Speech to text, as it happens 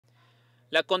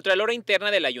La contralora interna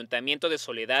del Ayuntamiento de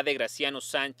Soledad de Graciano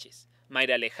Sánchez,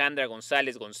 Mayra Alejandra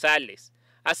González González,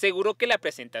 aseguró que la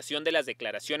presentación de las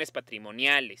declaraciones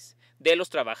patrimoniales de los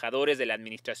trabajadores de la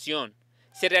administración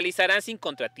se realizarán sin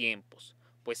contratiempos,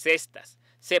 pues éstas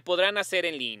se podrán hacer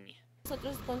en línea.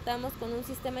 Nosotros contamos con un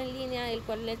sistema en línea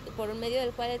por medio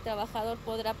del cual el trabajador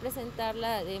podrá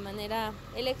presentarla de manera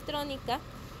electrónica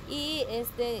y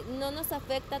no nos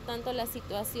afecta tanto la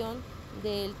situación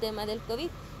del tema del COVID,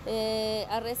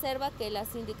 a reserva que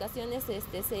las indicaciones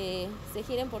se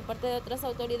giren por parte de otras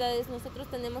autoridades. Nosotros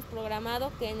tenemos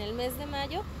programado que en el mes de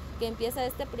mayo, que empieza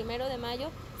este 1 de mayo,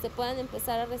 se puedan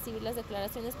empezar a recibir las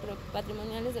declaraciones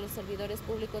patrimoniales de los servidores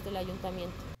públicos del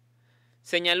Ayuntamiento.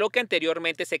 Señaló que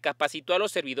anteriormente se capacitó a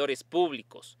los servidores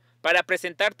públicos para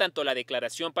presentar tanto la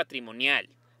declaración patrimonial,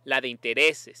 la de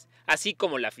intereses, así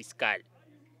como la fiscal.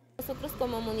 Nosotros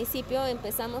como municipio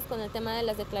empezamos con el tema de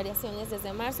las declaraciones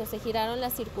desde marzo. Se giraron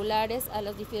las circulares a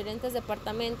los diferentes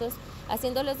departamentos,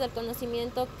 haciéndoles del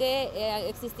conocimiento que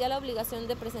existía la obligación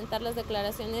de presentar las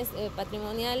declaraciones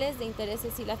patrimoniales, de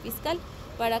intereses y la fiscal,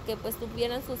 para que pues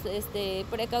tuvieran sus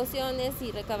precauciones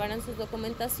y recabaran su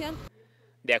documentación.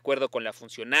 De acuerdo con la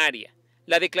funcionaria,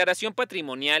 la declaración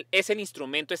patrimonial es el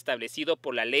instrumento establecido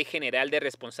por la Ley General de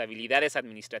Responsabilidades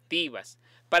Administrativas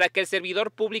para que el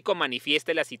servidor público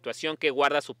manifieste la situación que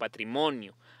guarda su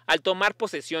patrimonio al tomar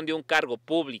posesión de un cargo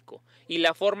público y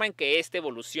la forma en que éste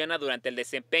evoluciona durante el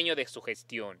desempeño de su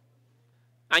gestión.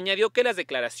 Añadió que las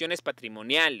declaraciones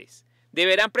patrimoniales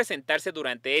deberán presentarse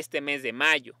durante este mes de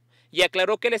mayo y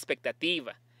aclaró que la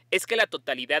expectativa es que la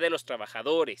totalidad de los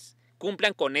trabajadores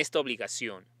cumplan con esta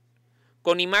obligación.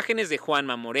 Con imágenes de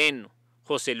Juanma Moreno,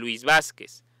 José Luis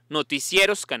Vázquez,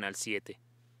 Noticieros Canal 7.